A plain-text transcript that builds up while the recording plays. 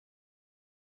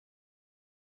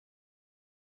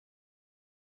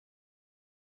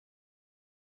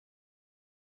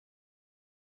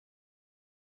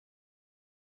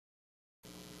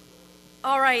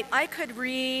All right, I could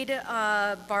read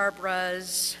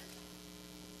Barbara's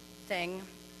thing,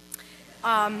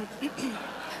 but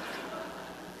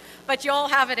you'll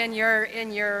have it in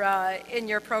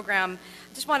your program.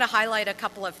 I just want to highlight a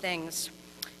couple of things.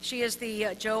 She is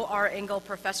the Joe R. Engle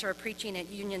Professor of Preaching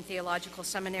at Union Theological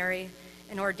Seminary,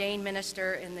 an ordained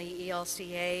minister in the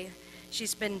ELCA.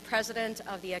 She's been president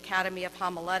of the Academy of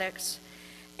Homiletics,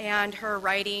 and her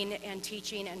writing and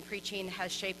teaching and preaching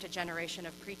has shaped a generation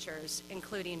of preachers,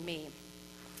 including me.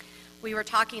 We were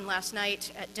talking last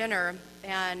night at dinner,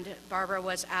 and Barbara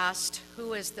was asked,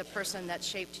 who is the person that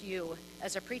shaped you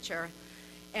as a preacher?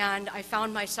 And I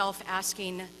found myself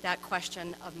asking that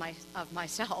question of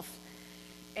myself,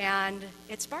 and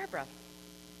it's Barbara.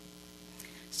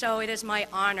 So it is my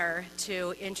honor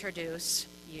to introduce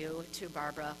you to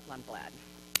Barbara Lundblad.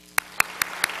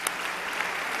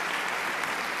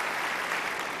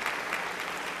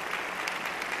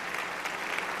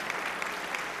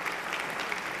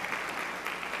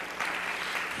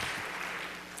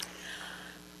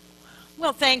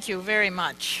 Well, thank you very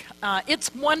much.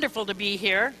 It's wonderful to be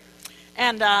here,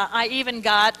 and I even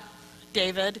got,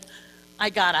 David,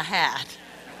 I got a hat.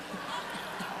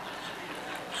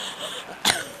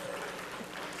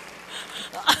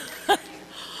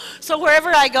 So wherever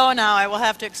I go now, I will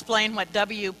have to explain what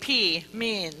WP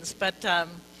means, but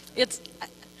it's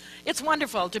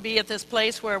wonderful to be at this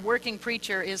place where a working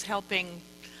preacher is helping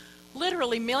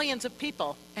literally millions of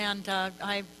people, and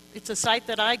it's a site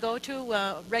that I go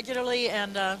to regularly,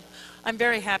 and I'm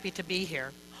very happy to be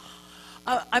here.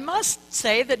 I must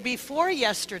say that before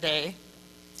yesterday,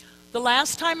 the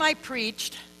last time I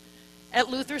preached at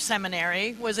Luther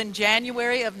Seminary was in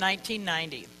January of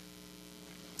 1990.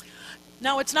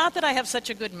 Now, it's not that I have such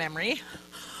a good memory,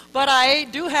 but I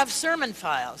do have sermon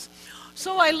files.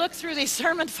 So I look through these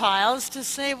sermon files to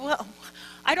say, well,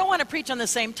 I don't want to preach on the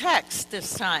same text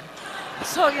this time.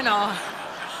 So, you know,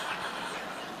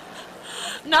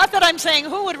 not that I'm saying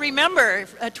who would remember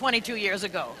 22 years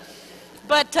ago,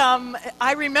 but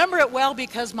I remember it well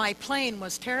because my plane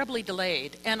was terribly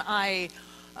delayed, and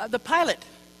the pilot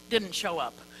didn't show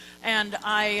up, and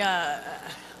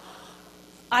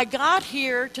I got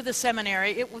here to the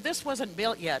seminary. This wasn't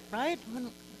built yet, right?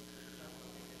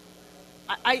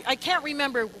 I can't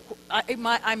remember.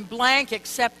 I'm blank,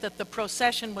 except that the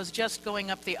procession was just going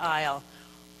up the aisle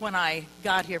when I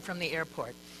got here from the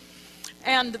airport.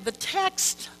 And the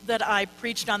text that I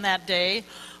preached on that day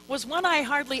was one I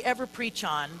hardly ever preach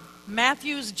on,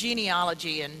 Matthew's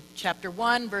genealogy in chapter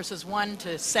 1, verses 1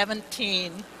 to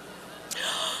 17.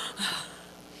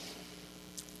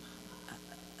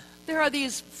 There are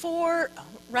these 4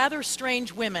 rather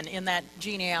strange women in that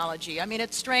genealogy. I mean,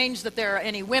 it's strange that there are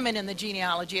any women in the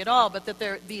genealogy at all, but that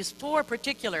there are these 4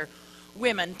 particular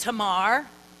women. Tamar,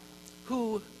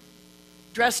 who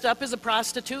dressed up as a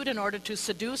prostitute in order to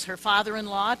seduce her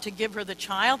father-in-law to give her the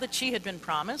child that she had been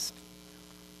promised.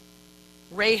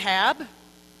 Rahab,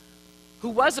 who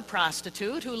was a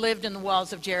prostitute, who lived in the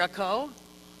walls of Jericho.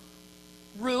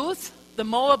 Ruth, the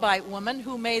Moabite woman,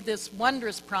 who made this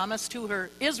wondrous promise to her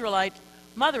Israelite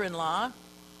mother-in-law.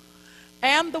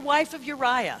 And the wife of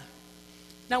Uriah.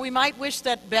 Now, we might wish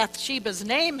that Bathsheba's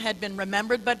name had been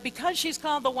remembered, but because she's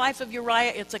called the wife of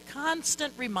Uriah, it's a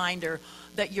constant reminder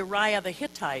that Uriah the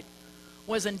Hittite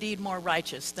was indeed more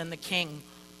righteous than the king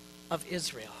of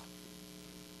Israel.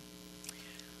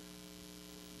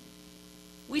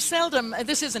 We seldom,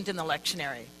 this isn't in the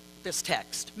lectionary, this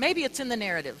text. Maybe it's in the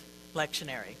narrative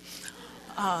lectionary.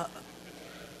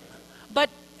 But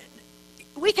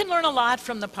we can learn a lot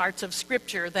from the parts of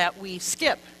Scripture that we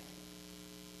skip.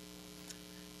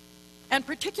 And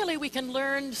particularly we can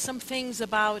learn some things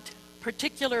about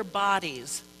particular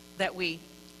bodies that we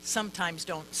sometimes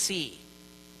don't see.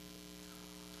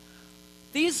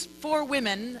 These 4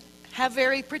 women have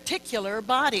very particular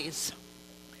bodies.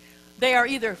 They are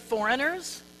either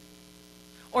foreigners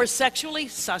or sexually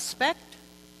suspect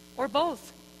or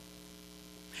both.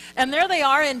 And there they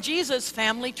are in Jesus'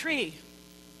 family tree.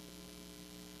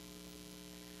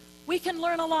 We can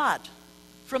learn a lot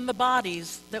from the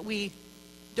bodies that we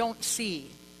don't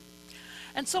see.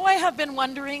 And so I have been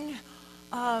wondering,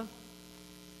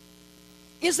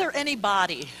 is there any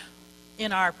body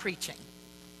in our preaching?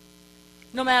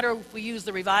 No matter if we use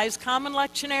the Revised Common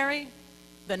Lectionary,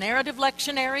 the narrative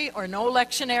lectionary, or no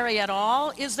lectionary at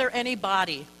all, is there any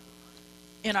body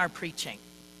in our preaching?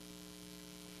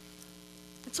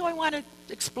 And so I want to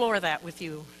explore that with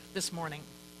you this morning.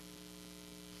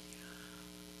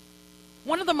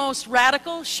 One of the most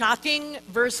radical, shocking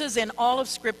verses in all of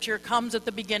Scripture comes at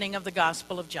the beginning of the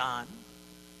Gospel of John.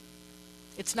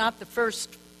 It's not the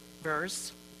first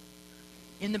verse.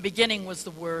 In the beginning was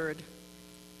the Word,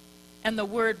 and the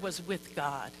Word was with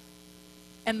God,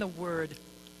 and the Word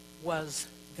was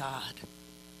God.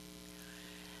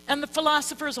 And the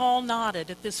philosophers all nodded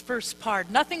at this first part.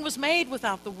 Nothing was made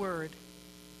without the Word.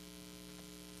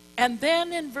 And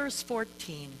then in verse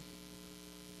 14,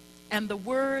 and the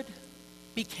Word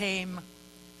became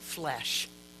flesh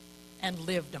and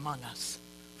lived among us,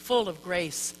 full of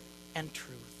grace and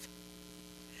truth.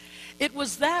 It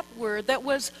was that word that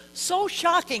was so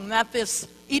shocking that this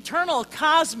eternal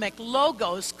cosmic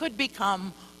logos could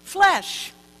become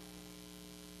flesh.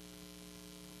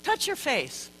 Touch your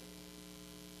face.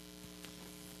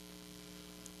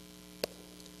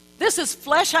 This is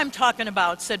flesh I'm talking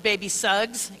about, said Baby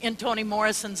Suggs in Toni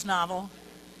Morrison's novel.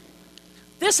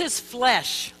 This is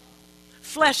flesh.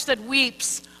 Flesh that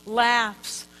weeps,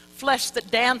 laughs, flesh that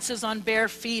dances on bare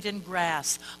feet in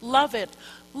grass. Love it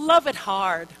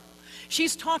hard.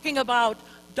 She's talking about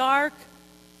dark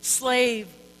slave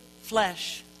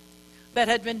flesh that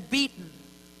had been beaten,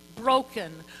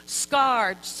 broken,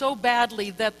 scarred so badly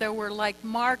that there were like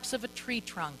marks of a tree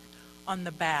trunk on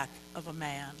the back of a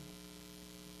man.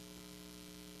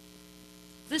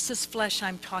 This is flesh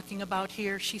I'm talking about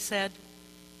here, she said.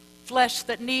 Flesh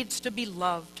that needs to be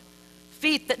loved.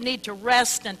 Feet that need to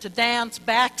rest and to dance.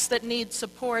 Backs that need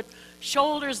support.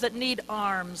 Shoulders that need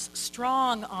arms.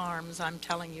 Strong arms, I'm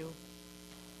telling you.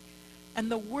 And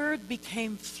the Word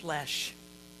became flesh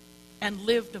and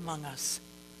lived among us,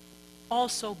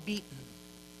 also beaten,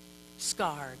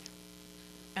 scarred,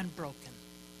 and broken.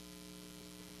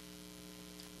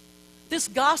 This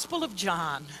Gospel of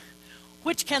John,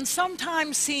 which can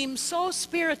sometimes seem so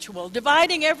spiritual,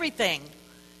 dividing everything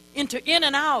into in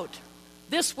and out,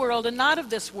 this world and not of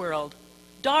this world,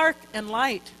 dark and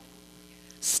light,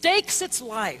 stakes its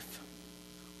life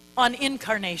on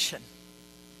incarnation.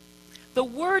 The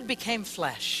Word became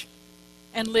flesh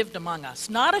and lived among us.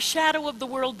 Not a shadow of the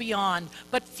world beyond,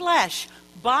 but flesh,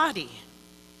 body.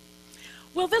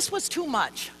 Well, this was too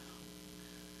much.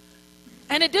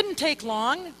 And it didn't take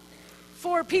long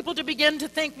for people to begin to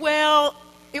think, well,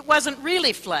 it wasn't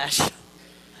really flesh.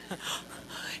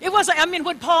 It wasn't,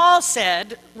 when Paul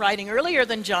said, writing earlier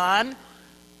than John,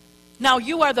 now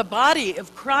you are the body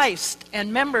of Christ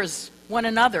and members one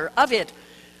another of it,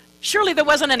 surely there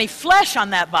wasn't any flesh on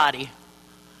that body.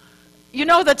 You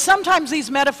know that sometimes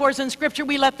these metaphors in Scripture,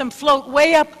 we let them float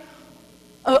way up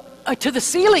to the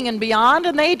ceiling and beyond,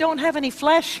 and they don't have any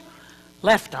flesh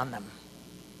left on them.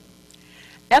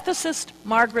 Ethicist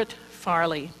Margaret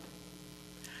Farley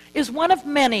is one of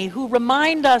many who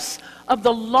remind us of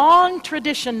the long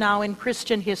tradition now in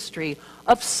Christian history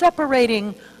of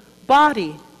separating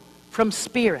body from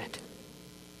spirit,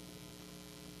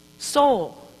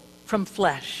 soul from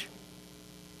flesh.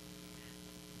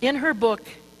 In her book,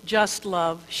 Just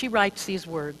Love, she writes these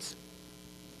words.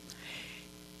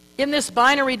 In this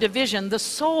binary division, the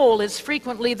soul is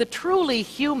frequently the truly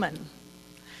human,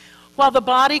 while the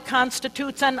body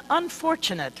constitutes an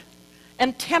unfortunate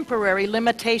and temporary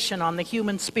limitation on the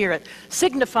human spirit,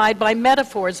 signified by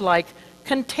metaphors like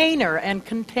container and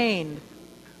contained,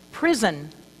 prison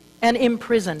and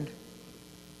imprisoned.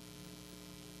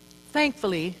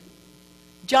 Thankfully,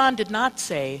 John did not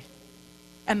say,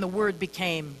 and the Word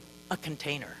became a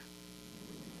container.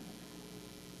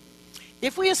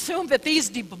 If we assume that these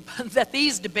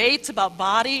debates about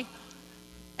body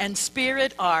and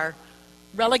spirit are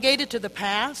relegated to the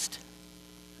past,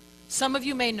 some of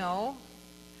you may know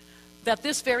that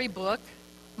this very book,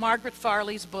 Margaret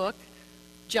Farley's book,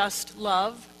 Just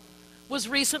Love, was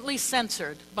recently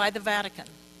censored by the Vatican,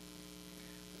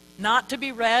 not to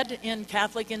be read in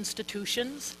Catholic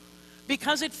institutions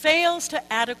because it fails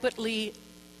to adequately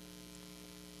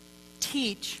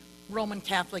teach Roman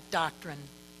Catholic doctrine,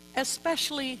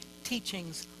 especially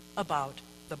teachings about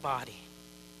the body.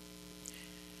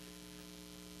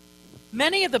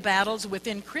 Many of the battles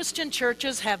within Christian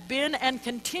churches have been and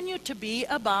continue to be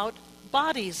about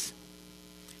bodies.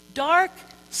 Dark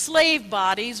slave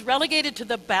bodies relegated to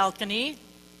the balcony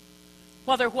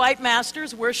while their white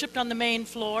masters worshipped on the main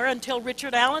floor until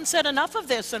Richard Allen said enough of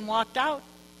this and walked out.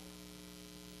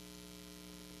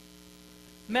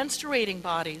 Menstruating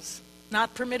bodies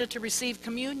not permitted to receive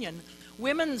communion.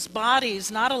 Women's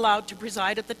bodies not allowed to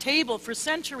preside at the table for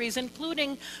centuries,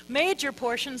 including major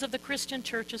portions of the Christian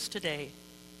churches today.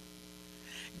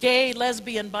 Gay,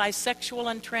 lesbian, bisexual,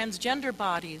 and transgender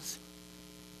bodies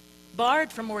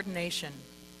barred from ordination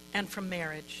and from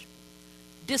marriage.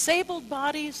 Disabled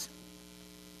bodies,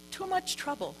 too much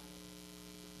trouble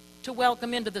to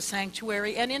welcome into the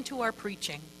sanctuary and into our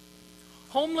preaching.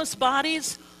 Homeless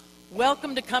bodies,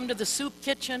 welcome to come to the soup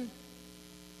kitchen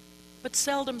but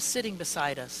seldom sitting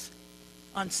beside us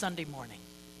on Sunday morning?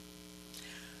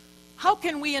 How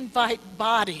can we invite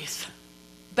bodies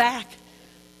back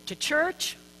to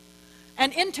church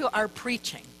and into our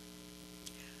preaching?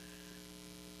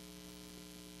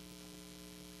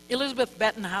 Elizabeth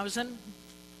Bettenhausen,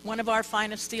 one of our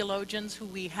finest theologians who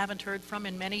we haven't heard from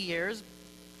in many years,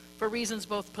 for reasons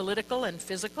both political and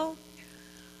physical,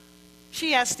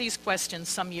 she asked these questions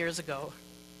some years ago.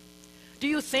 Do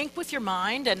you think with your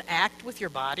mind and act with your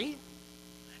body?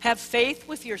 Have faith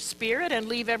with your spirit and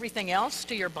leave everything else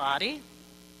to your body?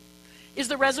 Is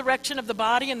the resurrection of the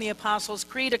body in the Apostles'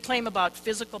 Creed a claim about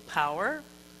physical power?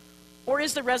 Or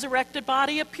is the resurrected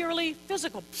body a purely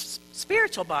physical,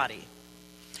 spiritual body?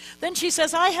 Then she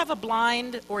says, I have a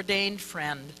blind, ordained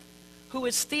friend who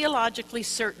is theologically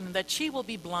certain that she will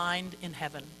be blind in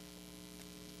heaven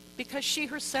because she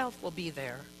herself will be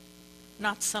there,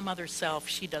 not some other self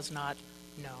she does not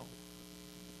know.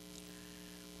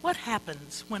 What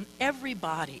happens when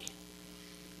everybody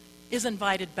is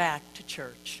invited back to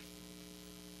church?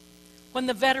 When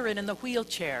the veteran in the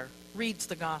wheelchair reads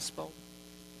the gospel?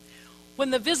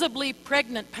 When the visibly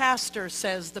pregnant pastor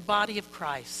says, the body of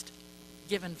Christ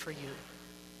given for you?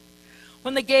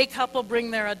 When the gay couple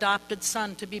bring their adopted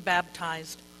son to be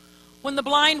baptized? When the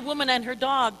blind woman and her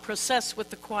dog process with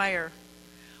the choir?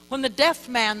 When the deaf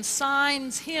man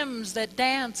signs hymns that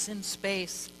dance in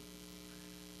space?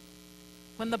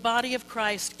 When the body of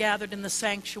Christ gathered in the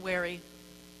sanctuary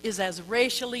is as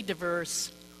racially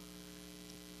diverse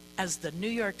as the New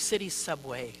York City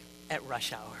subway at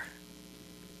rush hour?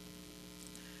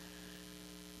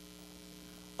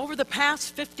 Over the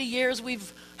past 50 years,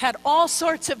 we've had all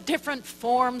sorts of different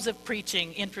forms of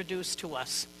preaching introduced to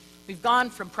us. We've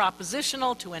gone from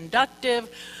propositional to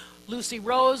inductive. Lucy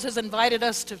Rose has invited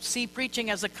us to see preaching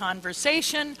as a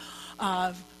conversation.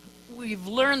 We've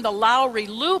learned the Lowry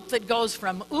loop that goes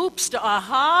from oops to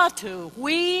aha to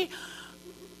we.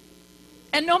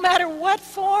 And no matter what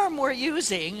form we're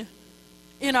using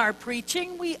in our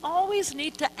preaching, we always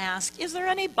need to ask, is there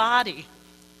any body?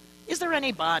 Is there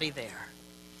any body there?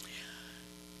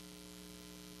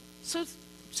 So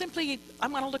simply,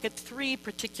 I'm going to look at three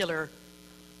particular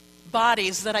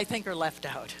bodies that I think are left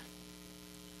out.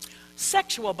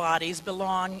 Sexual bodies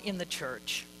belong in the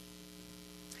church.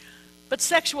 But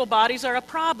sexual bodies are a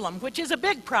problem, which is a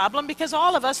big problem because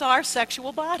all of us are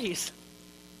sexual bodies.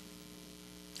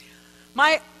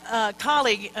 My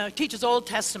colleague teaches Old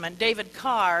Testament, David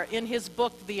Carr, in his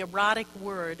book, The Erotic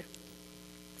Word,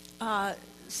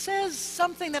 says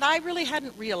something that I really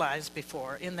hadn't realized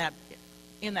before in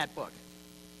that book.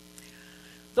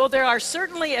 Though there are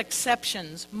certainly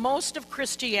exceptions, most of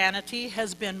Christianity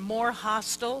has been more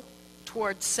hostile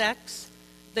toward sex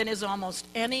than is almost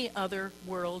any other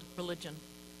world religion.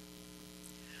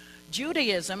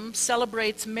 Judaism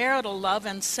celebrates marital love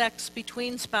and sex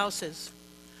between spouses.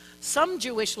 Some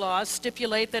Jewish laws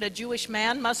stipulate that a Jewish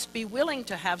man must be willing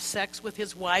to have sex with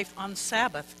his wife on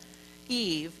Sabbath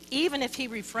Eve, even if he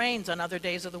refrains on other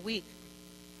days of the week.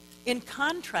 In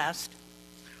contrast,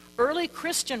 early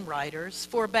Christian writers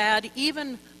forbade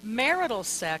even marital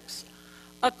sex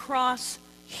across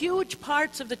huge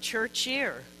parts of the church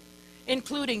year,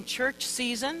 including church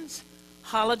seasons,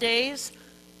 holidays,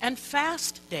 and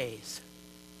fast days.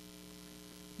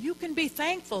 You can be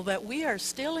thankful that we are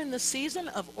still in the season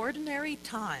of ordinary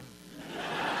time.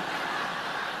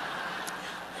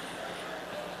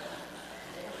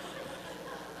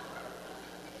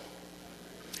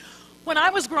 When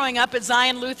I was growing up at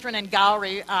Zion Lutheran in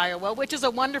Gowrie, Iowa, which is a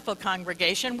wonderful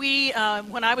congregation,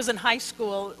 when I was in high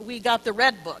school, we got the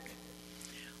Red Book,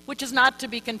 which is not to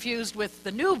be confused with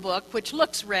the New Book, which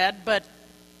looks red but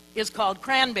is called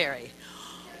Cranberry.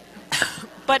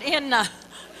 But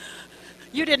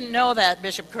you didn't know that,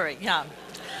 Bishop Curry, yeah.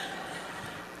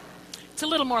 It's a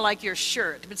little more like your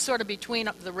shirt. It's sort of between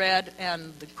the red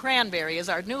and the cranberry is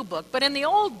our new book. But in the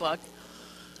old book,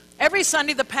 every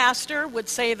Sunday the pastor would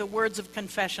say the words of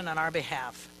confession on our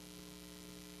behalf.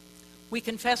 We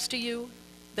confess to you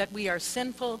that we are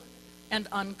sinful and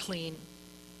unclean.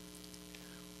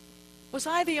 Was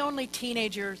I the only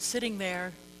teenager sitting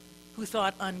there who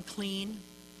thought unclean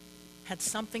had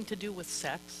something to do with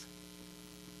sex?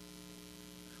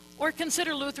 Or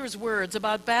consider Luther's words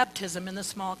about baptism in the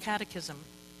Small Catechism.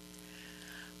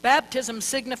 Baptism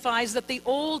signifies that the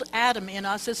old Adam in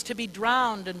us is to be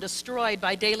drowned and destroyed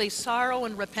by daily sorrow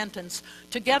and repentance,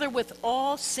 together with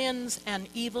all sins and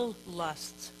evil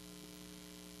lusts.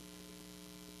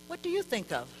 What do you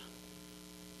think of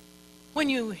when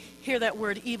you hear that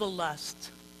word, evil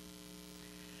lusts?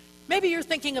 Maybe you're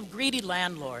thinking of greedy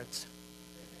landlords.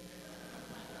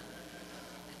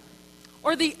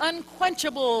 or the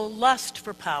unquenchable lust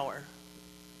for power.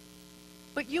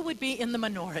 But you would be in the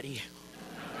minority.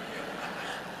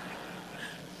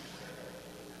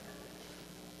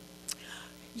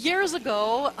 Years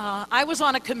ago, I was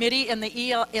on a committee in the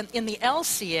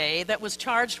LCA that was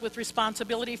charged with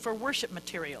responsibility for worship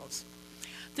materials.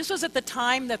 This was at the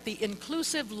time that the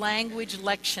Inclusive Language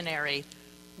Lectionary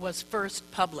was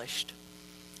first published.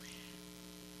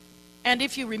 And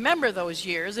if you remember those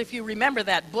years, if you remember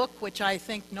that book, which I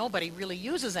think nobody really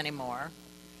uses anymore,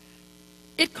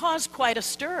 it caused quite a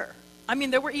stir. I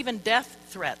mean, there were even death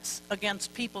threats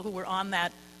against people who were on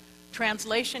that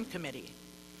translation committee.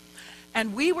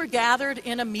 And we were gathered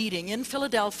in a meeting in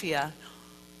Philadelphia.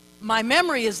 My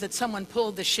memory is that someone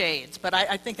pulled the shades, but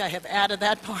I think I have added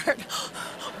that part.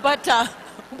 But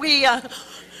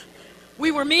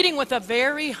we were meeting with a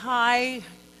very highly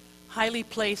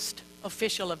placed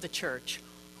official of the church,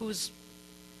 whose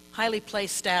highly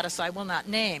placed status I will not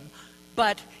name.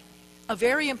 But a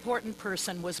very important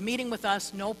person was meeting with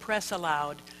us, no press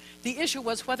allowed. The issue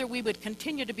was whether we would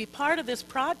continue to be part of this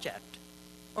project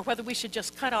or whether we should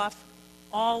just cut off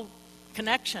all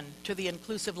connection to the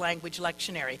Inclusive Language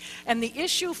Lectionary. And the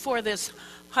issue for this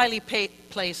highly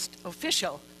placed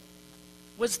official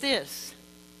was this.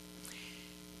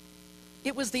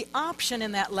 It was the option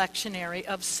in that lectionary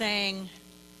of saying,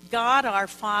 God our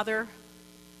Father,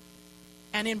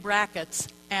 and in brackets,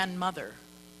 and Mother,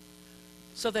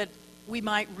 so that we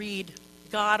might read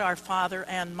God our Father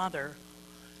and Mother.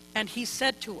 And he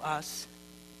said to us,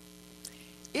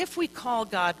 if we call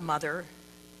God Mother,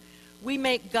 we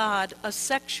make God a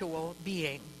sexual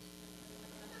being.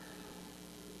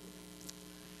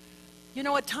 You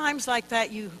know, at times like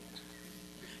that, you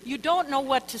don't know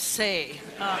what to say.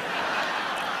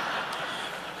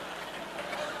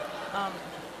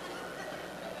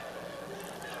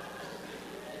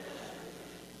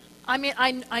 I mean,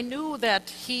 I knew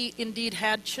that he indeed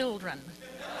had children.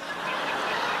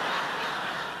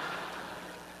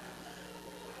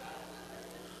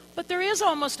 But there is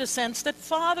almost a sense that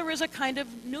father is a kind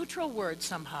of neutral word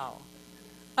somehow,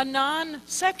 a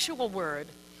non-sexual word.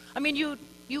 I mean, you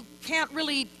can't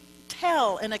really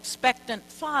tell an expectant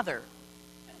father.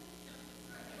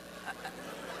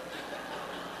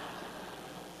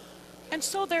 And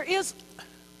so there is,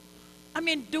 I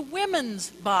mean, do women's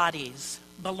bodies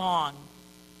belong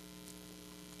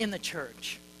in the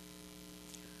church?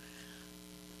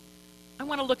 I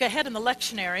want to look ahead in the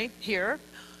lectionary here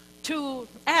to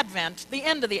Advent, the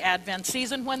end of the Advent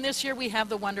season, when this year we have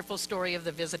the wonderful story of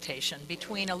the visitation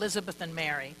between Elizabeth and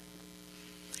Mary.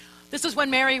 This is when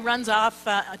Mary runs off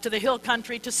to the hill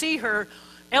country to see her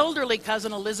elderly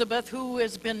cousin Elizabeth, who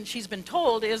she's been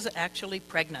told is actually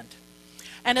pregnant.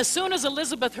 And as soon as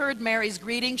Elizabeth heard Mary's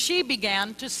greeting, she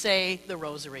began to say the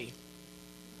rosary.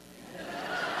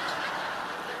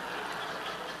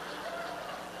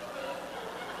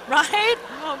 Right?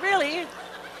 Oh, really?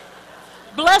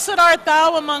 Blessed art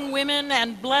thou among women,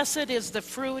 and blessed is the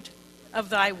fruit of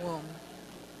thy womb.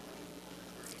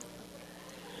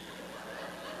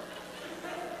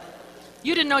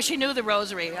 You didn't know she knew the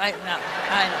rosary. I know.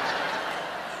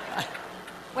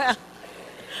 Well,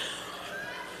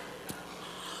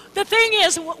 the thing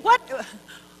is,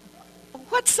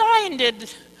 what sign did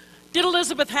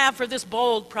Elizabeth have for this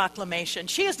bold proclamation?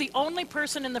 She is the only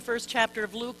person in the first chapter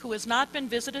of Luke who has not been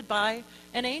visited by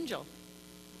an angel.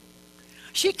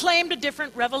 She claimed a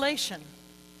different revelation.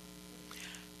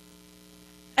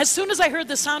 As soon as I heard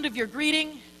the sound of your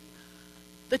greeting,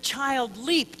 the child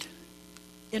leaped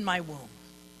in my womb.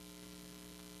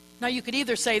 Now you could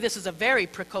either say this is a very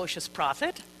precocious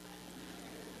prophet,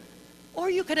 or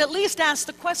you could at least ask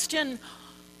the question,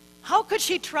 how could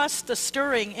she trust the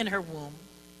stirring in her womb?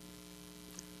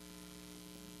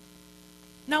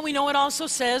 Now we know it also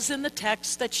says in the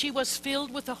text that she was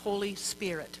filled with the Holy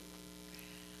Spirit.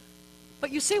 But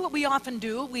you see what we often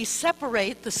do? We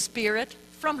separate the Spirit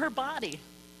from her body.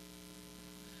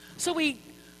 So we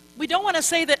don't want to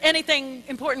say that anything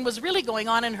important was really going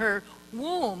on in her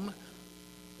womb,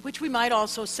 which we might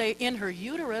also say in her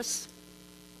uterus,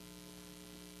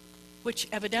 which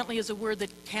evidently is a word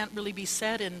that can't really be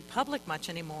said in public much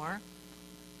anymore.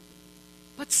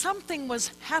 But something was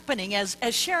happening, as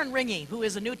Sharon Ringy, who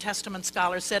is a New Testament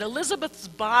scholar, said, Elizabeth's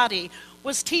body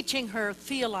was teaching her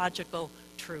theological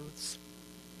truths.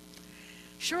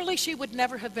 Surely she would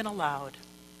never have been allowed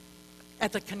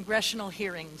at the congressional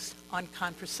hearings on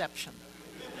contraception.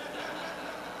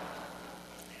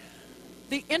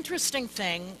 The interesting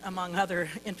thing, among other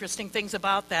interesting things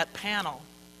about that panel,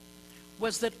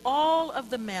 was that all of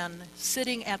the men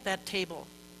sitting at that table,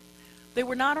 they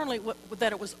were not only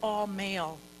that it was all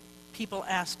male, people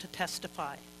asked to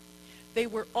testify. They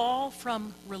were all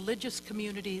from religious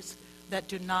communities that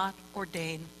do not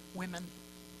ordain women.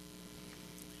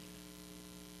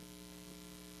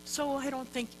 So I don't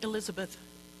think Elizabeth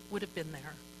would have been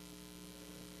there.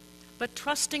 But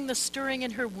trusting the stirring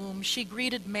in her womb, she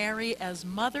greeted Mary as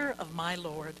Mother of my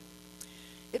Lord.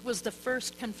 It was the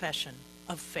first confession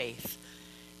of faith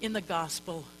in the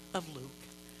Gospel of Luke.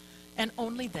 And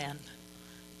only then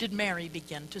did Mary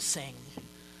begin to sing,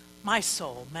 "My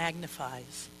soul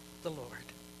magnifies the Lord."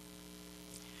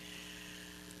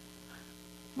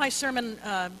 My sermon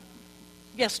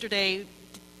yesterday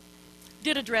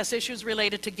did address issues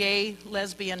related to gay,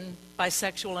 lesbian,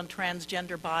 bisexual, and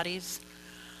transgender bodies.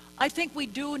 I think we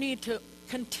do need to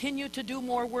continue to do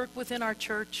more work within our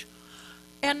church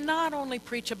and not only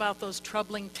preach about those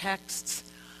troubling texts,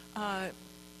 but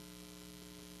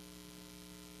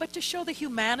to show the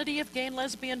humanity of gay and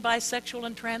lesbian, bisexual,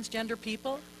 and transgender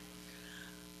people.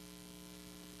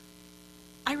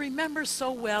 I remember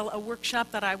so well a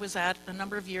workshop that I was at a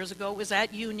number of years ago. It was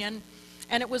at Union,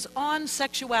 and it was on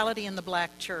sexuality in the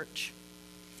black church.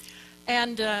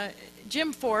 And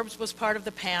Jim Forbes was part of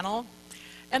the panel,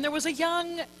 and there was a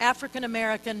young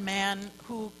African-American man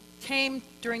who came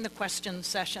during the question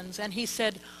sessions, and he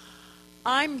said,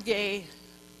 "I'm gay,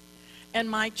 and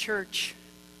my church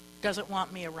doesn't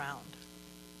want me around."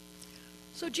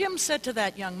 So Jim said to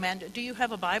that young man, "Do you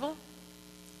have a Bible?"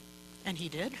 And he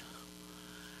did.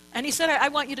 And he said, I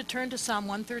want you to turn to Psalm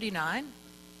 139.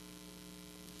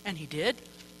 And he did.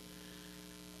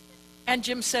 And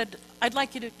Jim said, "I'd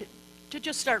like you to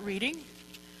just start reading."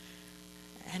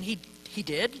 And he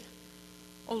did.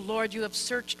 "Oh Lord, you have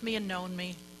searched me and known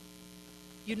me.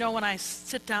 You know when I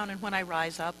sit down and when I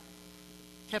rise up."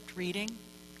 Kept reading.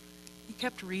 He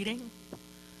kept reading.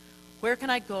 "Where can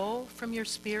I go from your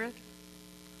spirit?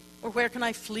 Or where can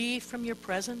I flee from your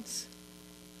presence?"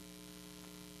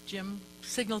 Jim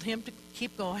signaled him to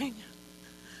keep going.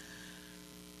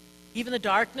 "Even the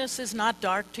darkness is not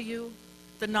dark to you.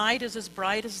 The night is as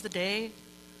bright as the day,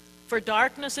 for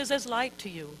darkness is as light to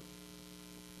you."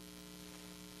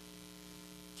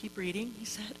 "Keep reading," he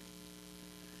said.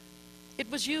 "It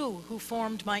was you who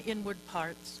formed my inward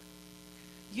parts.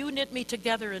 You knit me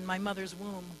together in my mother's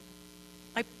womb.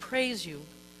 I praise you,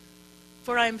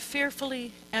 for I am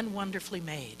fearfully and wonderfully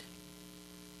made."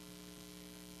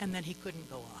 And then he couldn't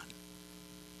go on.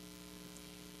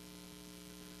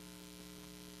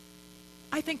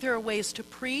 I think there are ways to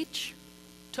preach,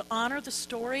 to honor the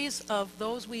stories of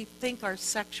those we think are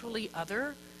sexually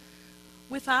other,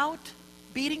 without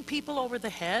beating people over the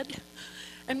head,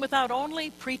 and without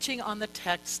only preaching on the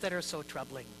texts that are so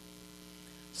troubling,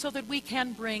 so that we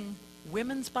can bring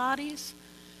women's bodies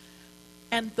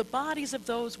and the bodies of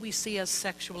those we see as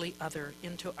sexually other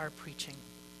into our preaching.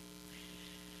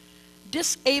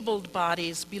 Disabled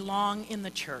bodies belong in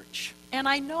the church. And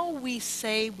I know we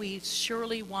say we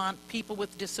surely want people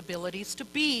with disabilities to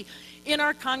be in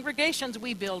our congregations.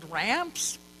 We build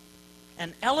ramps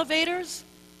and elevators.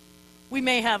 We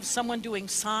may have someone doing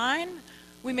sign.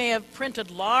 We may have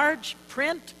printed large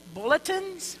print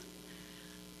bulletins.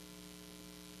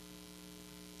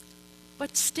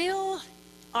 But still,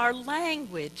 our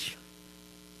language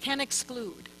can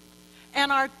exclude, and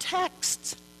our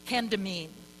texts can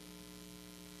demean.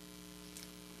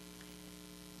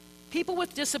 People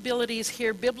with disabilities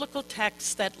hear biblical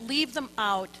texts that leave them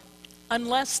out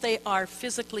unless they are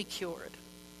physically cured.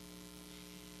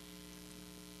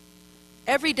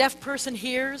 Every deaf person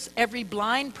hears, every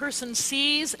blind person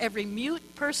sees, every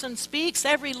mute person speaks,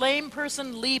 every lame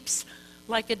person leaps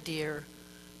like a deer.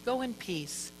 Go in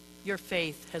peace, your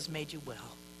faith has made you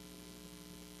well.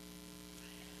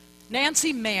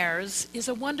 Nancy Mayers is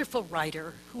a wonderful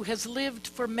writer who has lived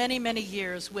for many, many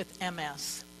years with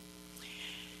MS.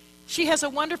 She has a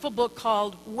wonderful book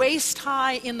called Waist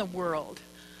High in the World,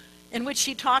 in which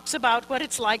she talks about what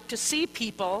it's like to see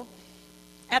people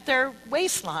at their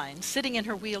waistline sitting in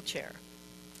her wheelchair.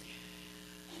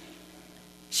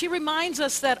 She reminds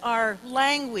us that our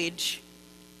language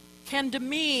can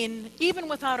demean even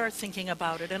without our thinking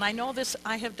about it. And I know this,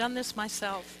 I have done this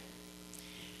myself.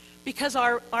 Because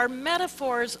our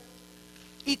metaphors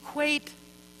equate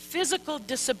physical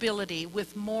disability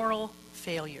with moral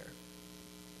failure.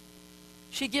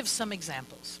 She gives some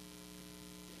examples.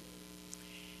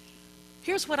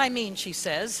 Here's what I mean, she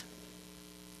says.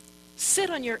 Sit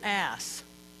on your ass,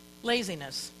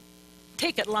 laziness.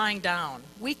 Take it lying down,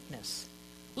 weakness.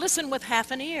 Listen with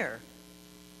half an ear,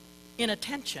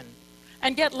 inattention,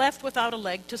 and get left without a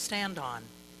leg to stand on,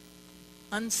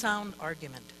 unsound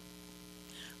argument.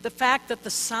 the fact that the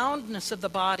soundness of the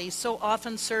body so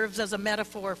often serves as a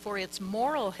metaphor for its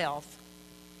moral health,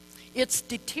 its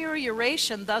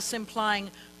deterioration thus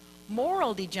implying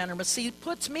moral degeneracy,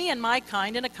 puts me and my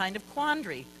kind in a kind of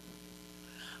quandary.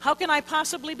 How can I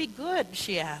possibly be good,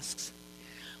 she asks.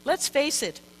 Let's face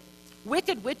it,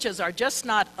 wicked witches are just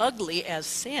not ugly as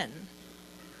sin.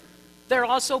 They're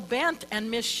also bent and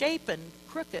misshapen,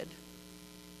 crooked.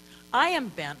 I am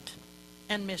bent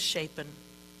and misshapen,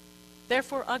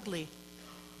 therefore ugly,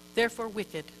 therefore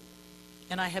wicked,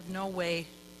 and I have no way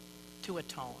to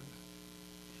atone.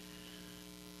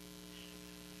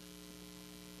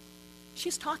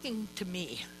 She's talking to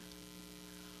me.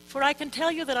 For I can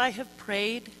tell you that I have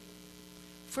prayed,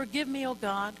 forgive me, O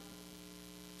God,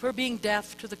 for being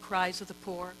deaf to the cries of the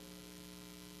poor,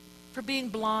 for being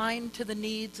blind to the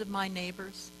needs of my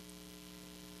neighbors.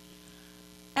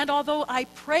 And although I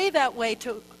pray that way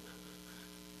to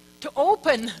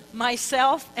open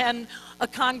myself and a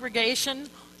congregation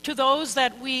to those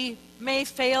that we may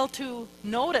fail to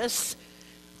notice,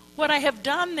 what I have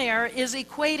done there is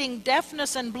equating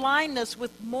deafness and blindness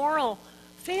with moral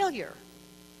failure.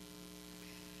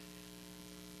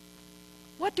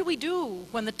 What do we do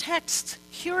when the texts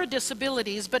cure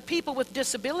disabilities, but people with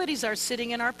disabilities are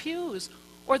sitting in our pews?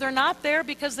 Or they're not there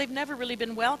because they've never really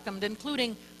been welcomed,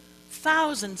 including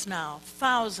thousands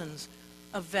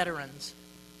of veterans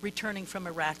returning from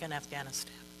Iraq and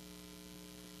Afghanistan.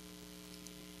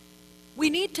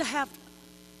 We need to have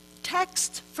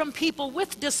texts from people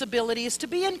with disabilities to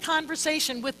be in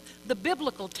conversation with the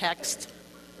biblical text.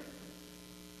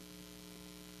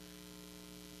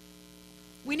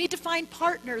 We need to find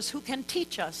partners who can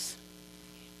teach us.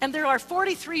 And there are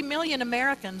 43 million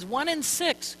Americans, 1 in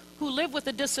 6, who live with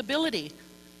a disability.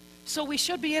 So we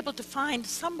should be able to find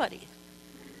somebody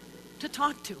to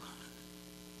talk to.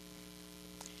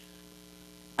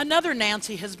 Another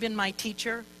Nancy has been my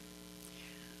teacher.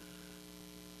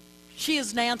 She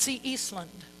is Nancy Eastland.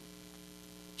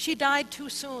 She died too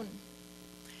soon.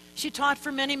 She taught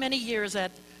for many, many years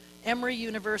at Emory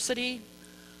University,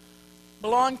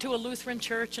 belonged to a Lutheran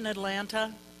church in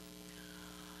Atlanta.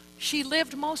 She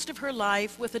lived most of her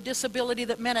life with a disability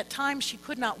that meant at times she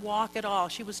could not walk at all.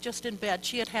 She was just in bed.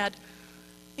 She had had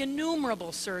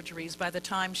innumerable surgeries by the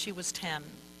time she was 10.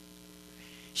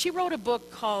 She wrote a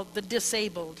book called The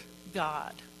Disabled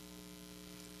God.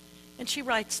 And she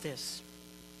writes this.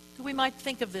 We might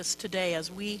think of this today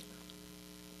as we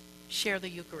share the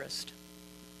Eucharist.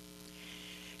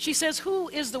 She says, who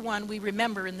is the one we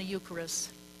remember in the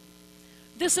Eucharist?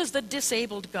 This is the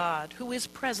disabled God who is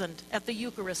present at the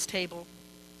Eucharist table.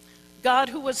 God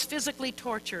who was physically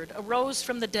tortured, arose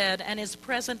from the dead, and is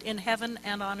present in heaven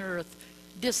and on earth,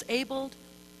 disabled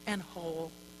and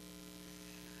whole.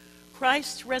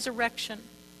 Christ's resurrection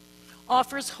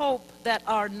offers hope that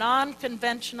our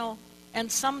non-conventional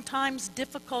and sometimes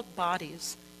difficult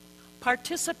bodies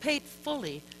participate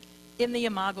fully in the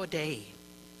Imago Dei.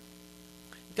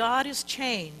 God is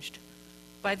changed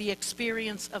by the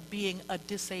experience of being a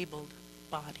disabled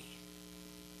body.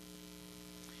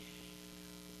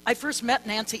 I first met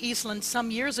Nancy Eastland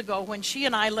some years ago when she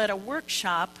and I led a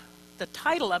workshop. The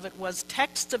title of it was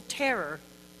Texts of Terror,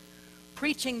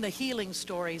 Preaching the Healing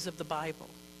Stories of the Bible.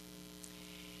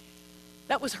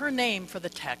 That was her name for the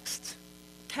text.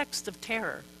 Text of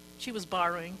terror. She was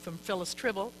borrowing from Phyllis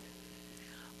Tribble.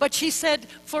 But she said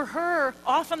for her,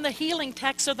 often the healing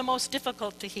texts are the most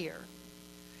difficult to hear.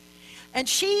 And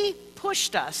she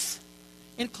pushed us,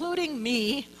 including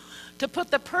me, to put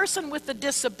the person with the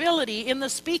disability in the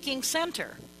speaking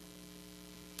center,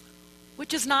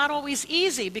 which is not always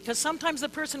easy because sometimes the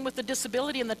person with the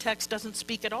disability in the text doesn't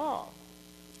speak at all.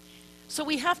 So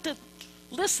we have to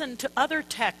listen to other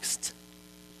texts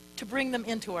to bring them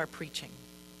into our preaching.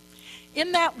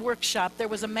 In that workshop, there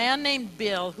was a man named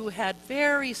Bill who had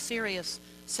very serious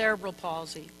cerebral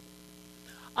palsy.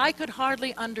 I could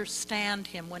hardly understand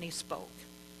him when he spoke.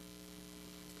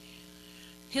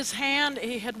 His hand,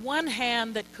 he had one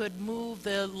hand that could move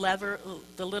the lever,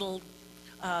 the little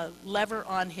lever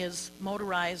on his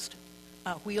motorized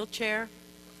wheelchair.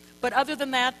 But other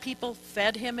than that, people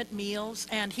fed him at meals,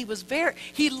 and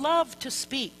he loved to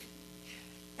speak.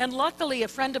 And luckily, a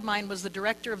friend of mine was the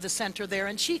director of the center there,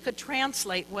 and she could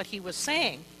translate what he was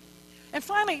saying. And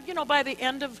finally, by the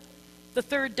end of the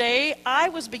third day, I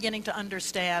was beginning to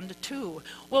understand too.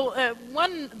 Well,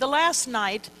 the last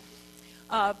night,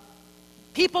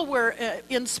 people were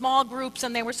in small groups,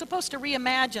 and they were supposed to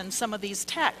reimagine some of these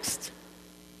texts.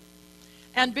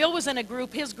 And Bill was in a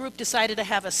group. His group decided to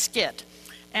have a skit.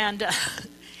 And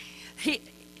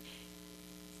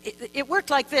it worked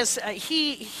like this.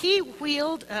 He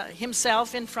wheeled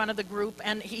himself in front of the group,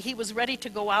 and he was ready to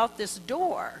go out this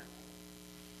door.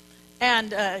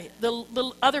 And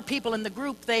the other people in the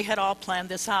group, they had all planned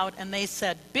this out, and they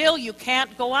said, "Bill, you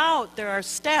can't go out. There are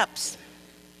steps."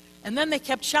 And then they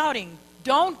kept shouting,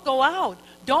 "Don't go out,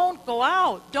 don't go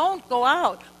out, don't go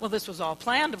out." Well, this was all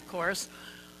planned, of course.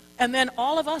 And then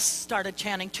all of us started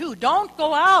chanting too, "Don't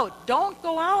go out, don't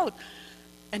go out."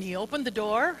 And he opened the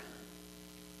door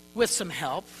with some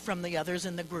help from the others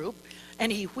in the group,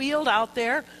 and he wheeled out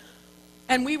there,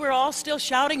 and we were all still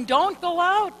shouting, "Don't go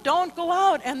out, don't go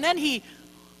out." And then he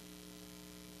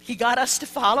got us to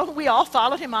follow. We all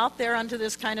followed him out there onto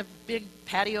this kind of big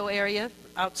patio area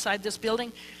outside this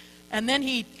building. And then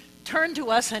he turned to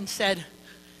us and said,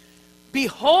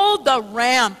 "Behold the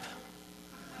ramp."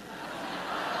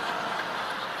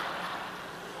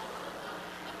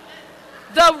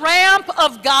 The ramp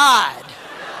of God.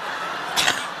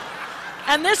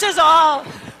 And this is all,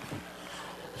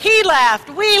 he laughed,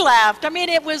 we laughed. I mean,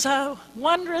 it was a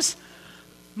wondrous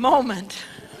moment.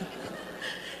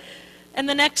 And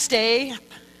the next day,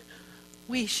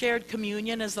 we shared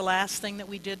communion as the last thing that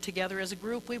we did together as a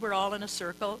group. We were all in a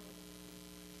circle.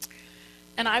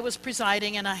 And I was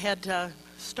presiding, and I had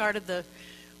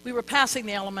we were passing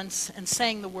the elements and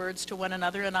saying the words to one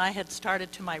another, and I had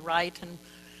started to my right. And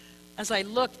as I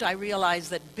looked, I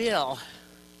realized that Bill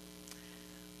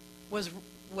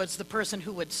was the person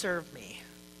who would serve me.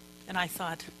 And I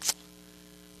thought,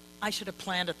 I should have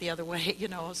planned it the other way,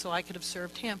 so I could have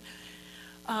served him.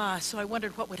 So I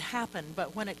wondered what would happen.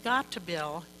 But when it got to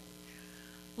Bill,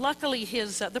 luckily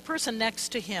the person next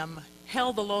to him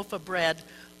held the loaf of bread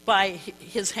by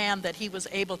his hand, that he was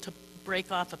able to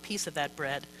break off a piece of that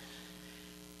bread.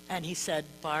 And he said,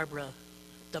 "Barbara,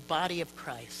 the body of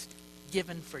Christ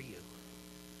given for you."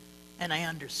 And I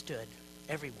understood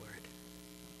every word.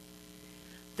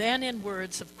 Then in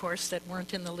words, of course, that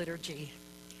weren't in the liturgy,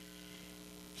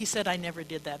 he said, "I never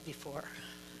did that before."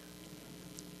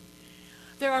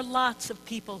 There are lots of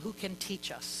people who can teach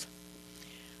us.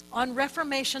 On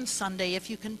Reformation Sunday, if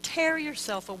you can tear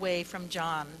yourself away from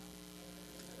John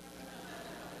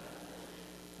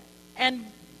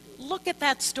and look at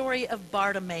that story of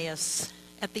Bartimaeus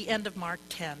at the end of Mark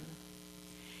 10.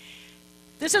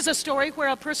 This is a story where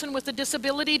a person with a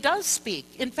disability does speak.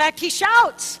 In fact, he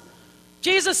shouts,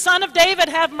 "Jesus, Son of David,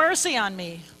 have mercy on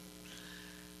me."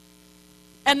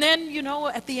 And then,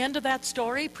 at the end of that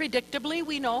story, predictably,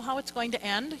 we know how it's going to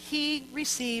end. He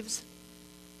receives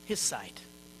his sight.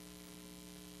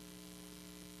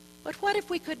 But what if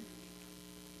we could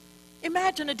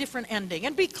imagine a different ending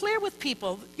and be clear with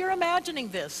people? You're imagining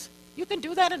this. You can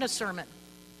do that in a sermon.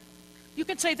 You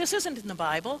can say, this isn't in the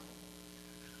Bible.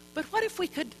 But what if we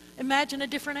could imagine a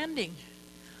different ending?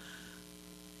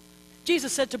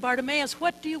 Jesus said to Bartimaeus,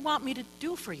 "What do you want me to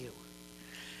do for you?"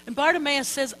 And Bartimaeus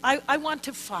says, I want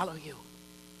to follow you.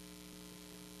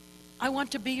 I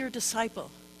want to be your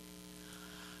disciple.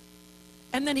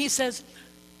 And then he says,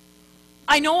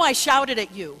 "I know I shouted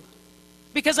at you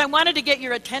because I wanted to get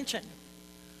your attention.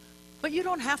 But you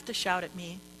don't have to shout at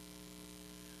me.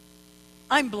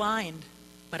 I'm blind,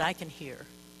 but I can hear.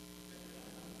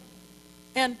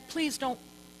 And please don't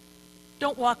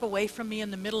walk away from me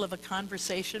in the middle of a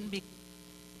conversation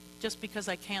just because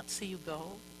I can't see you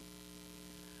go.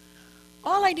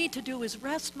 All I need to do is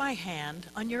rest my hand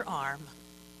on your arm,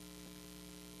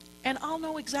 and I'll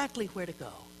know exactly where to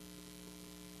go.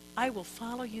 I will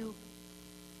follow you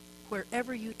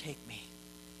wherever you take me."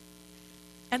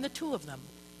 And the two of them,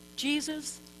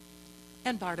 Jesus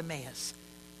and Bartimaeus,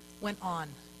 went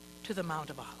on to the Mount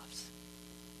of Olives.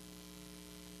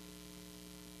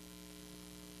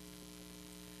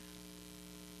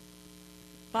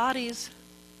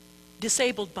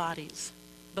 Disabled bodies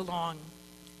belong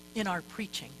in our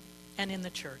preaching and in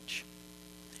the church.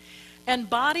 And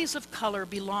bodies of color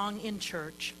belong in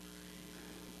church,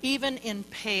 even in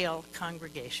pale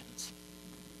congregations.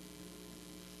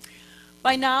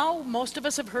 By now, most of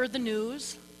us have heard the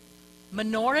news.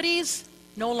 Minorities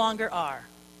no longer are.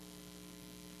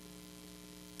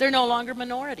 They're no longer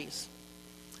minorities.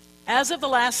 As of the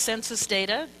last census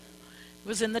data, it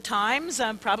was in the Times,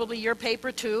 probably your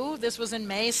paper too. This was in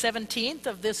May 17th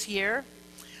of this year.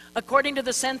 According to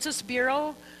the Census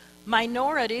Bureau,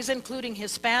 minorities, including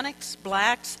Hispanics,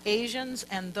 blacks, Asians,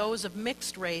 and those of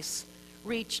mixed race,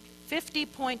 reached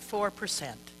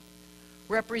 50.4%,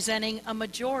 representing a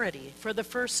majority for the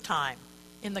first time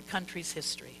in the country's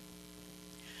history.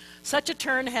 Such a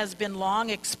turn has been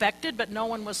long expected, but no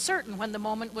one was certain when the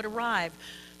moment would arrive,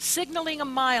 signaling a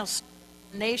milestone.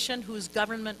 Nation whose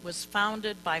government was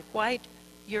founded by white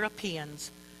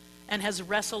Europeans and has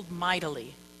wrestled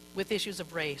mightily with issues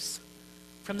of race,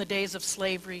 from the days of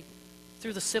slavery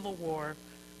through the Civil War,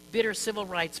 bitter civil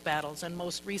rights battles, and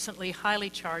most recently, highly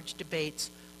charged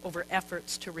debates over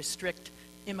efforts to restrict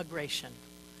immigration.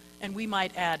 And we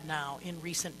might add now, in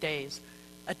recent days,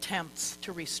 attempts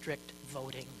to restrict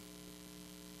voting.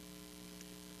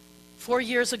 4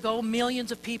 years ago,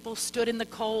 millions of people stood in the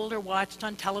cold or watched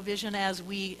on television as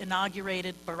we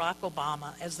inaugurated Barack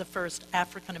Obama as the first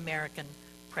African American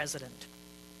president.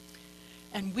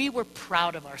 And we were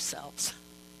proud of ourselves.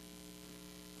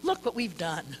 Look what we've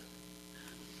done.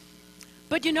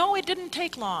 But you know, it didn't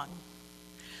take long,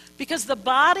 because the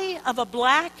body of a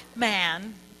black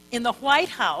man in the White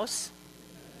House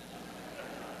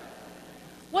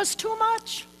was too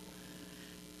much.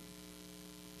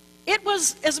 It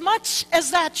was as much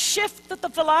as that shift that the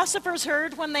philosophers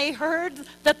heard when they heard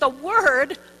that the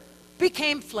Word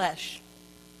became flesh.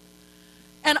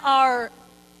 And our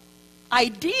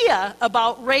idea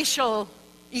about racial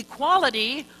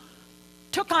equality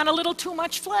took on a little too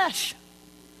much flesh.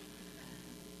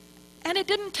 And it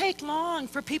didn't take long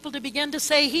for people to begin to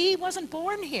say, he wasn't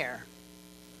born here.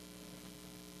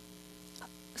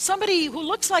 Somebody who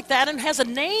looks like that and has a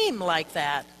name like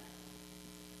that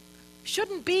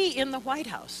shouldn't be in the White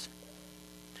House.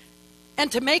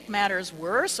 And to make matters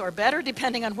worse or better,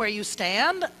 depending on where you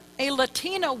stand, a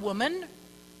Latina woman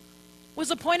was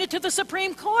appointed to the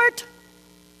Supreme Court.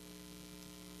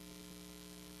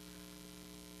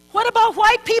 What about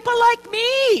white people like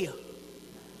me?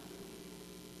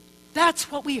 That's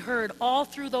what we heard all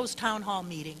through those town hall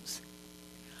meetings.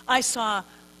 I saw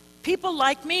people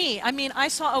like me. I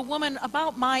saw a woman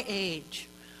about my age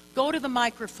go to the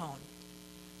microphone,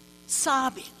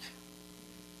 sobbing.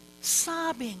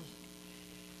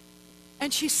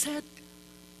 And she said,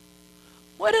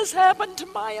 "What has happened to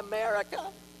my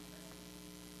America?"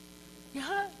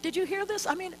 Yeah, did you hear this?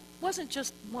 It wasn't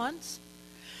just once.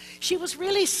 She was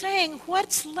really saying,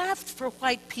 what's left for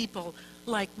white people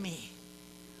like me?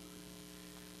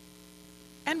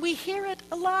 And we hear it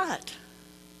a lot.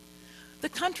 The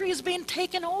country is being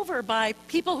taken over by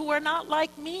people who are not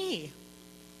like me.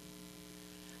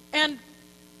 And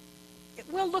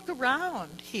well, look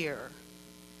around here.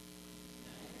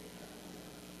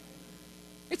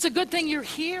 It's a good thing you're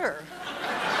here.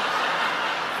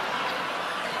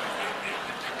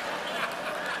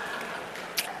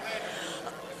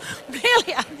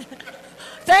 Really,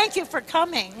 thank you for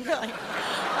coming.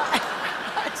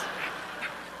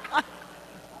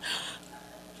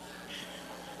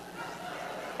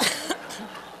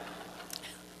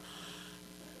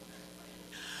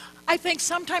 I think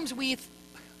sometimes we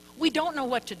don't know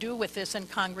what to do with this in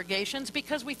congregations,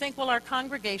 because we think, well, our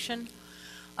congregation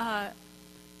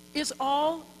is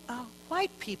all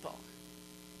white people.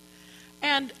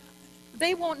 And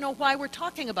they won't know why we're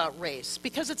talking about race,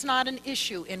 because it's not an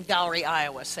issue in Gowrie,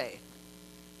 Iowa, say.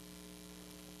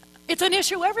 It's an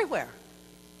issue everywhere.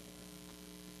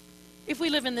 If we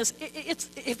live in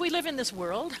this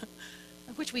world,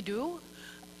 which we do,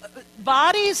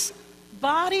 bodies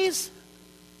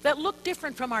that look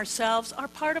different from ourselves are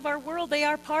part of our world. They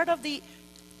are part of the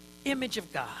image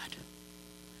of God.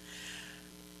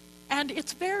 And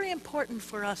it's very important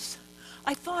for us.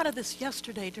 I thought of this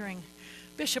yesterday during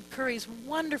Bishop Curry's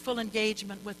wonderful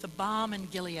engagement with the balm in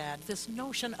Gilead, this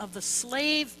notion of the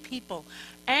slave people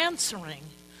answering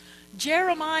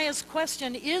Jeremiah's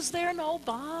question, is there no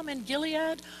balm in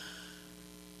Gilead?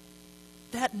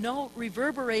 That note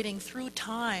reverberating through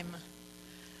time.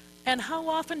 And how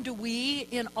often do we,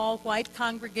 in all-white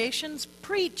congregations,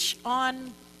 preach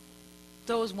on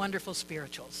those wonderful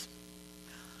spirituals?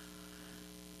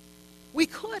 We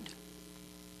could.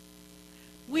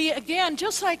 We, again,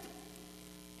 just like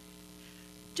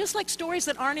stories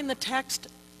that aren't in the text,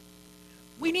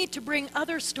 we need to bring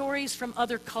other stories from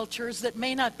other cultures that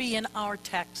may not be in our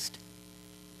text.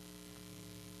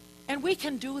 And we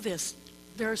can do this.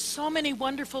 There are so many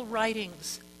wonderful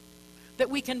writings that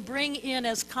we can bring in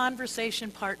as conversation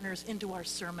partners into our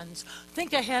sermons.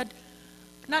 Think ahead,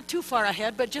 not too far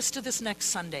ahead, but just to this next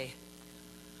Sunday.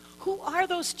 Who are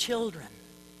those children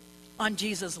on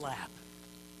Jesus' lap?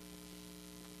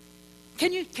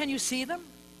 Can you see them?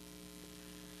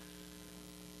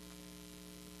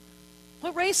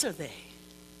 What race are they?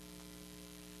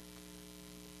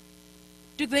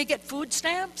 Do they get food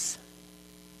stamps?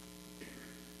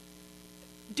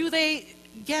 Do they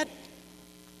get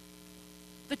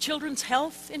the children's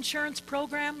health insurance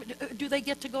program? Do they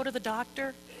get to go to the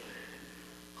doctor?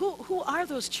 Who are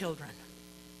those children?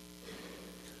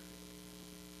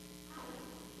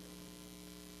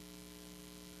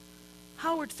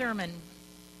 Howard Thurman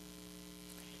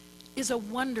is a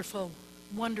wonderful,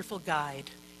 wonderful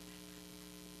guide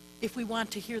if we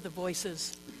want to hear the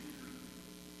voices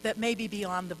that may be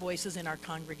beyond the voices in our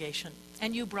congregation.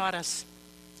 And you brought us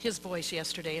his voice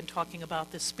yesterday in talking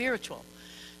about the spiritual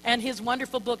and his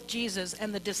wonderful book, Jesus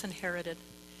and the Disinherited.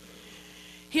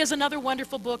 He has another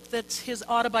wonderful book that's his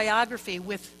autobiography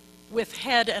with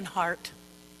head and heart.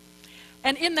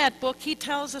 And in that book, he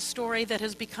tells a story that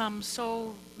has become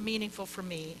so meaningful for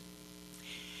me.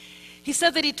 He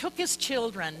said that he took his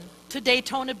children to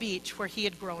Daytona Beach, where he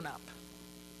had grown up.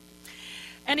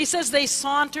 And he says they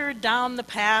sauntered down the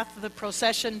path of the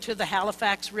procession to the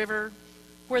Halifax River,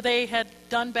 where they had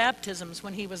done baptisms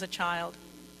when he was a child.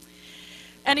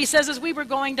 And he says, as we were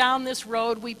going down this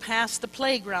road, we passed the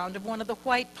playground of one of the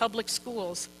white public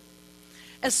schools.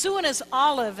 As soon as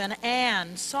Olive and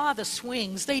Anne saw the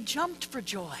swings, they jumped for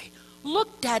joy.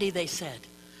 "Look, Daddy," they said,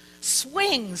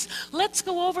 "swings. Let's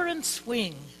go over and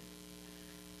swing."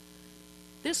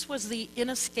 This was the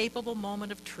inescapable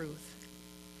moment of truth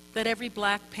that every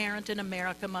black parent in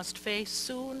America must face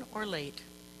soon or late.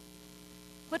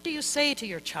 What do you say to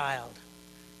your child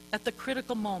at the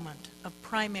critical moment of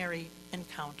primary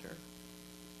encounter?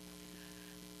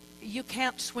 "You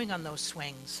can't swing on those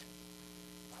swings."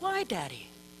 "Why, Daddy?"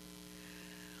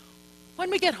 "When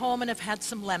we get home and have had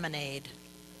some lemonade,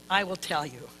 I will tell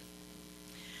you."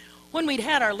 When we'd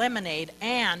had our lemonade,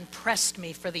 Anne pressed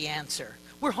me for the answer.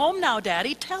 "We're home now,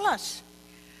 Daddy, tell us."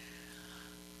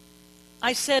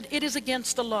 I said, "It is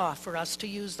against the law for us to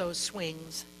use those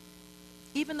swings,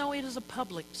 even though it is a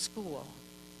public school.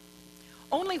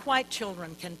 Only white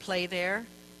children can play there,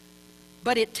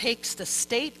 but it takes the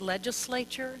state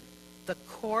legislature, the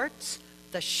courts,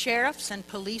 the sheriffs and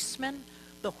policemen,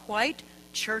 the white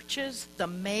churches, the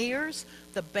mayors,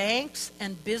 the banks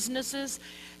and businesses,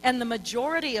 and the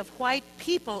majority of white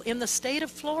people in the state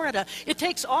of Florida. It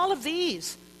takes all of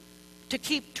these to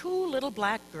keep two little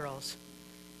black girls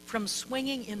from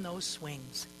swinging in those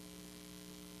swings.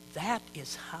 That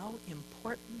is how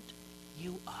important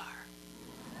you are."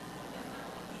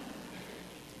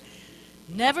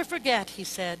 Never forget, he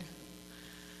said,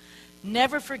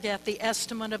 never forget the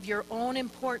estimate of your own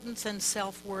importance and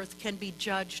self-worth can be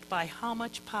judged by how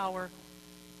much power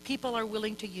people are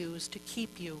willing to use to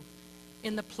keep you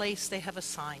in the place they have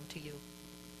assigned to you.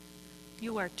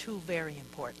 You are two very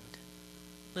important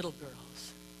little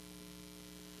girls.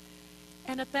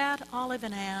 And at that, Olive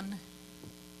and Anne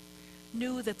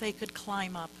knew that they could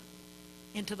climb up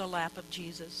into the lap of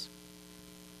Jesus.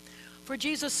 For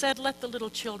Jesus said, "Let the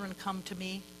little children come to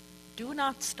me. Do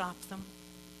not stop them,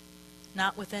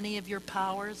 not with any of your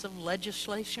powers of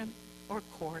legislation or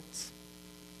courts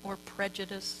or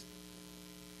prejudice.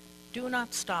 Do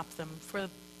not stop them, for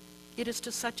it is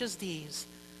to such as these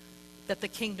that the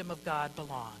kingdom of God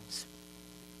belongs."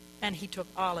 And he took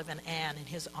Olive and Anne in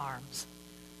his arms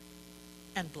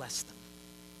and blessed them.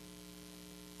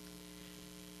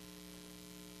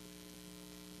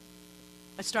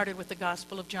 I started with the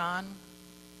Gospel of John,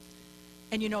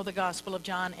 and you know the Gospel of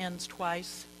John ends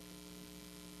twice.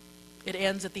 It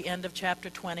ends at the end of chapter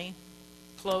 20.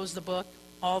 Close the book.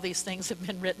 All these things have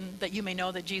been written that you may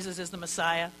know that Jesus is the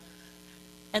Messiah.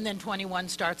 And then 21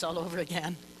 starts all over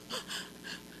again.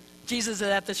 Jesus is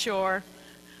at the shore,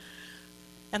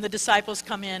 and the disciples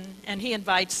come in, and he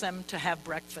invites them to have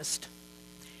breakfast.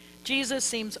 Jesus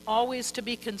seems always to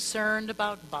be concerned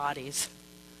about bodies,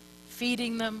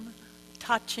 feeding them,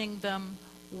 touching them,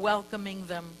 welcoming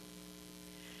them.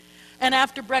 And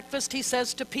after breakfast, he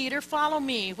says to Peter, "Follow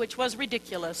me," which was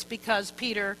ridiculous because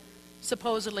Peter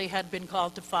supposedly had been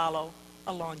called to follow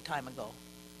a long time ago.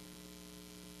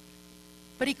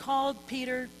 But he called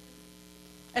Peter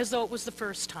as though it was the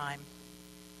first time.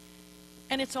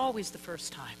 And it's always the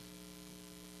first time.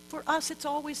 For us, it's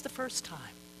always the first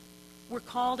time. We're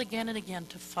called again and again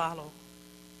to follow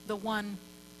the one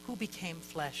who became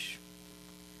flesh.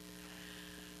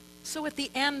 So at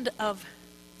the end of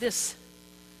this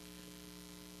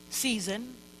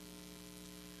season,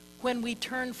 when we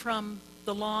turn from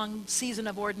the long season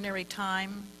of ordinary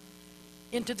time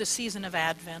into the season of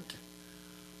Advent,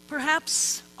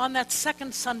 perhaps on that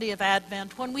second Sunday of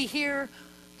Advent, when we hear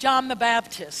John the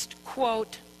Baptist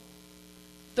quote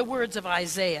the words of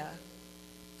Isaiah,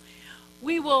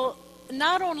 we will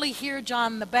not only hear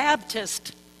John the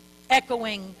Baptist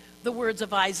echoing the words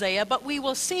of Isaiah, but we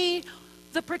will see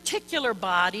the particular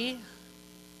body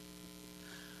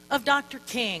of Dr.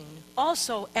 King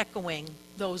also echoing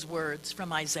those words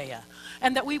from Isaiah.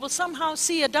 And that we will somehow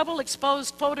see a double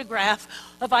exposed photograph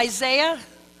of Isaiah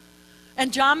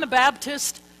and John the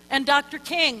Baptist and Dr.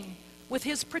 King with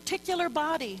his particular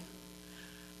body.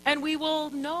 And we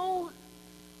will know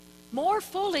more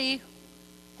fully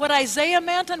what Isaiah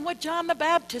meant and what John the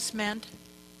Baptist meant.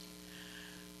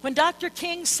 When Dr.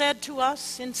 King said to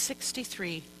us in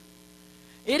 '63,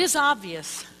 "It is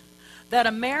obvious that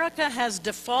America has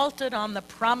defaulted on the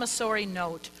promissory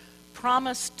note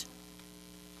promised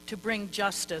to bring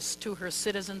justice to her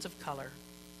citizens of color.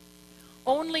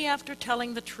 Only after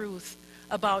telling the truth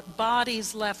about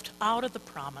bodies left out of the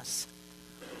promise,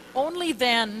 only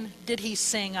then did he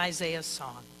sing Isaiah's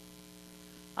song.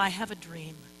 I have a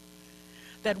dream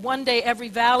that one day every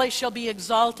valley shall be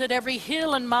exalted, every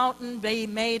hill and mountain be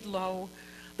made low.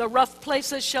 The rough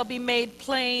places shall be made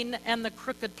plain, and the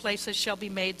crooked places shall be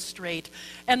made straight.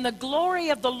 And the glory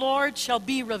of the Lord shall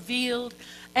be revealed,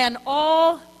 and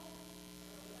all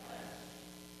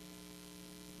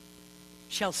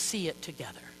shall see it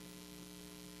together."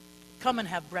 Come and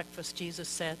have breakfast, Jesus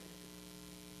said.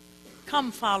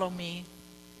 Come follow me.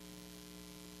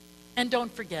 And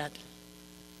don't forget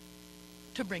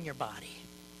to bring your body.